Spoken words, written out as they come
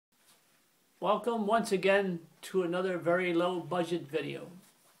Welcome once again to another very low budget video.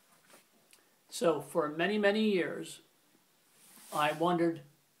 So for many years I wondered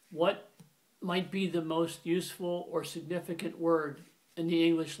what might be the most useful or significant word in the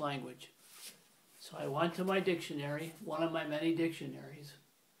English language. So I went to my dictionary, one of my many dictionaries,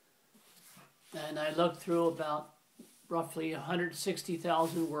 and I looked through about roughly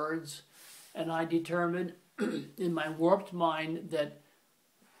 160,000 words, and I determined in my warped mind that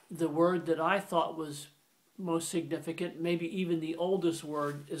the word that I thought was most significant, maybe even the oldest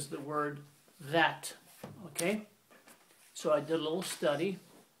word, is the word that. Okay? So I did a little study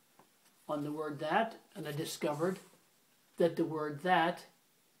on the word that, and I discovered that the word that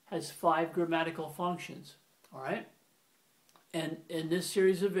has 5 grammatical functions. All right? And in this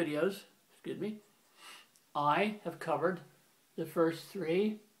series of videos, I have covered the first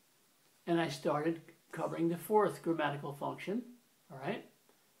 3, and I started covering the 4th grammatical function. All right?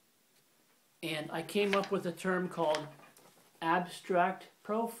 And I came up with a term called abstract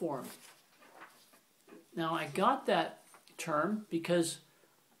proform. Now I got that term because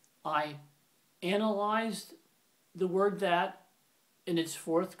I analyzed the word that in its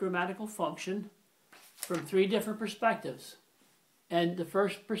 4th grammatical function from 3 different perspectives. And the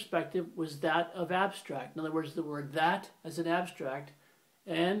first perspective was that of abstract. In other words, the word that as an abstract.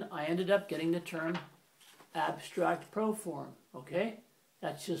 And I ended up getting the term abstract proform. Okay?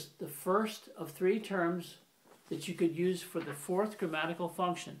 That's just the first of 3 terms that you could use for the 4th grammatical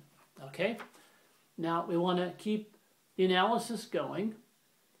function. Okay? Now we want to keep the analysis going,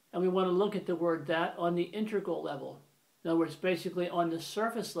 and we want to look at the word that on the integral level. In other words, basically on the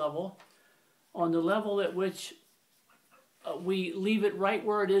surface level, on the level at which we leave it right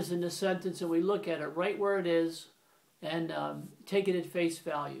where it is in the sentence, and we look at it right where it is and take it at face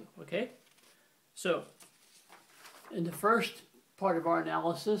value. Okay? So, in the first part of our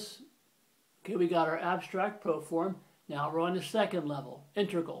analysis, okay, we got our abstract proform. Now we're on the second level,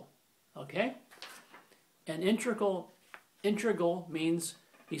 integral. Okay? And integral means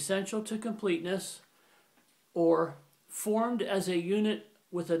essential to completeness or formed as a unit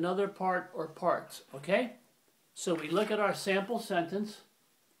with another part or parts. Okay? So we look at our sample sentence.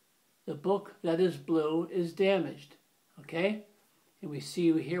 The book that is blue is damaged. Okay? And we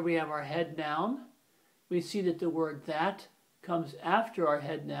see here we have our head noun. We see that the word that comes after our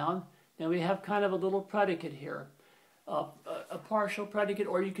head noun. Now we have kind of a little predicate here. A partial predicate,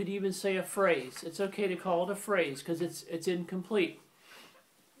 or you could even say a phrase. It's okay to call it a phrase because it's incomplete.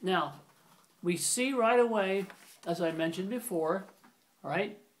 Now, we see right away, as I mentioned before, all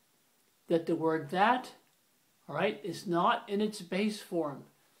right, that the word that, all right, is not in its base form.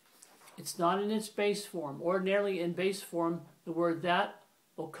 It's not in its base form. Ordinarily in base form, the word that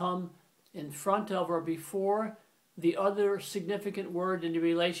will come in front of or before the other significant word in the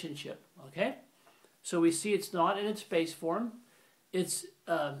relationship. Okay? So we see it's not in its base form. It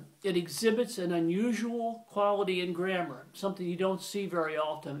exhibits an unusual quality in grammar, something you don't see very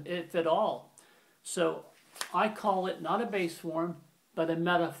often, if at all. So I call it not a base form, but a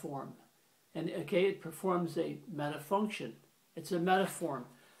metaform. And okay, it performs a meta function. It's a metaform.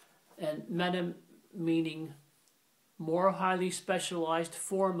 And meta meaning more highly specialized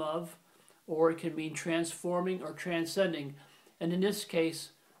form of, or it can mean transforming or transcending. And in this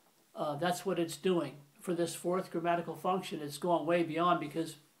case, that's what it's doing. For this 4th grammatical function, it's gone way beyond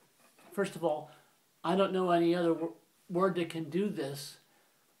because, first of all, I don't know any other word that can do this.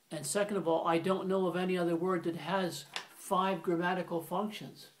 And second of all, I don't know of any other word that has 5 grammatical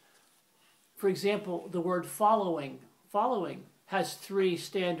functions. For example, the word following. Following has 3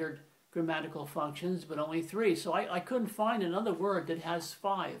 standard grammatical functions, but only 3. So I couldn't find another word that has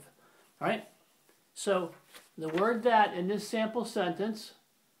 5. All right? So the word that in this sample sentence,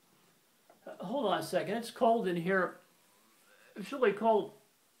 hold on a second, it's cold in here. It's really cold.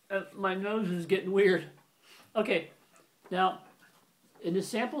 My nose is getting weird. Okay, now in the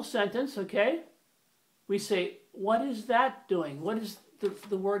sample sentence, okay, we say, what is that doing? What is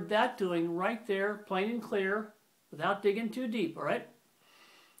the word that doing right there, plain and clear, without digging too deep, all right?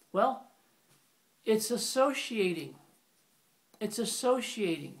 Well, it's associating. It's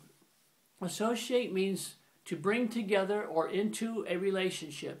associating. Associate means to bring together or into a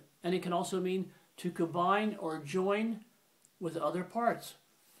relationship. And it can also mean to combine or join with other parts.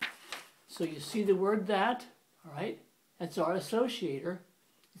 So you see the word that, all right? That's our associator.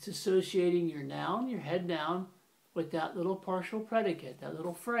 It's associating your noun, your head noun, with that little partial predicate, that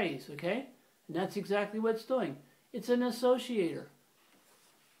little phrase, okay? And that's exactly what it's doing. It's an associator.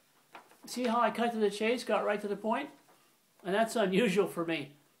 See how I cut to the chase, got right to the point? And that's unusual for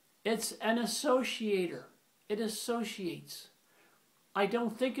me. It's an associator. It associates. I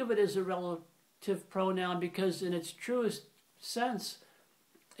don't think of it as a relative pronoun because in its truest sense,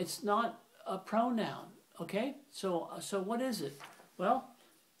 it's not a pronoun, okay? So what is it? Well,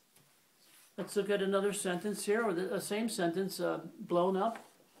 let's look at another sentence here, or the same sentence, blown up.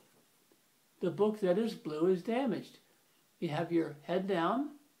 The book that is blue is damaged. You have your head down,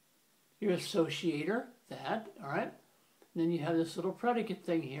 your associator, that, all right? And then you have this little predicate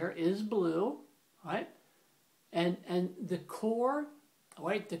thing here, is blue, all right? And the core,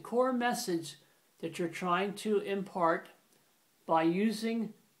 right, the core message that you're trying to impart by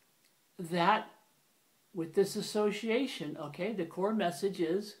using that with this association, okay, the core message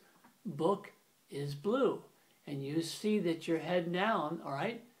is book is blue. And you see that your head down, all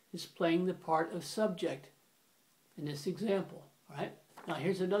right, is playing the part of subject in this example, all right? Now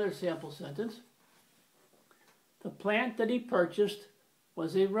here's another sample sentence. The plant that he purchased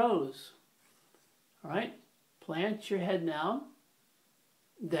was a rose, all right? Plant, your head down,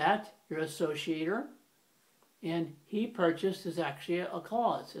 that, your associator, and he purchased is actually a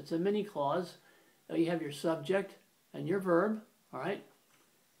clause. It's a mini clause. You have your subject and your verb, all right?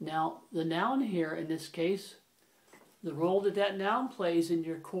 Now, the noun here, in this case, the role that that noun plays in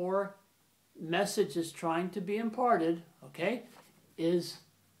your core message is trying to be imparted, okay, is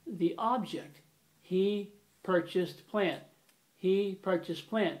the object. He purchased plant. He purchased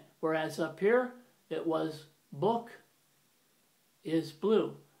plant. Whereas up here, it was book is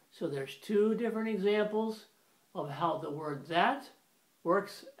blue. So there's two different examples of how the word that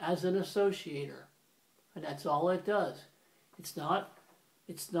works as an associator. And that's all it does. It's not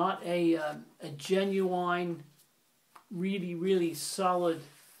a genuine, really solid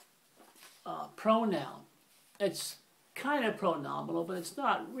pronoun. It's kind of pronominal, but it's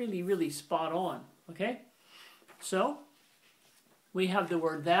not really spot on. Okay? So, we have the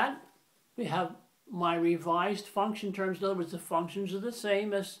word that. We have my revised function terms. In other words, the functions are the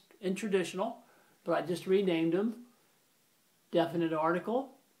same as in traditional, but I just renamed them. Definite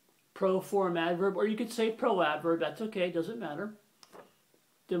article, pro-form adverb, or you could say pro-abverb. That's okay, doesn't matter.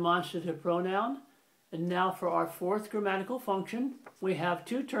 Demonstrative pronoun. And now for our fourth grammatical function, we have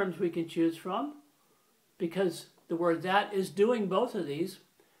two terms we can choose from because the word that is doing both of these.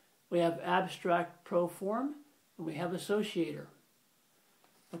 We have abstract pro-form and we have associator.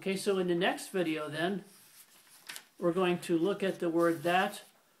 Okay, so in the next video then, we're going to look at the word that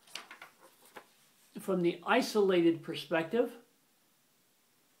from the isolated perspective,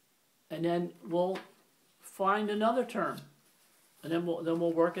 and then we'll find another term. And then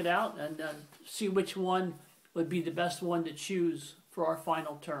we'll work it out and see which one would be the best one to choose for our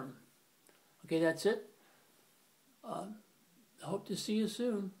final term. Okay, that's it. I hope to see you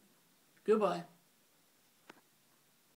soon. Goodbye.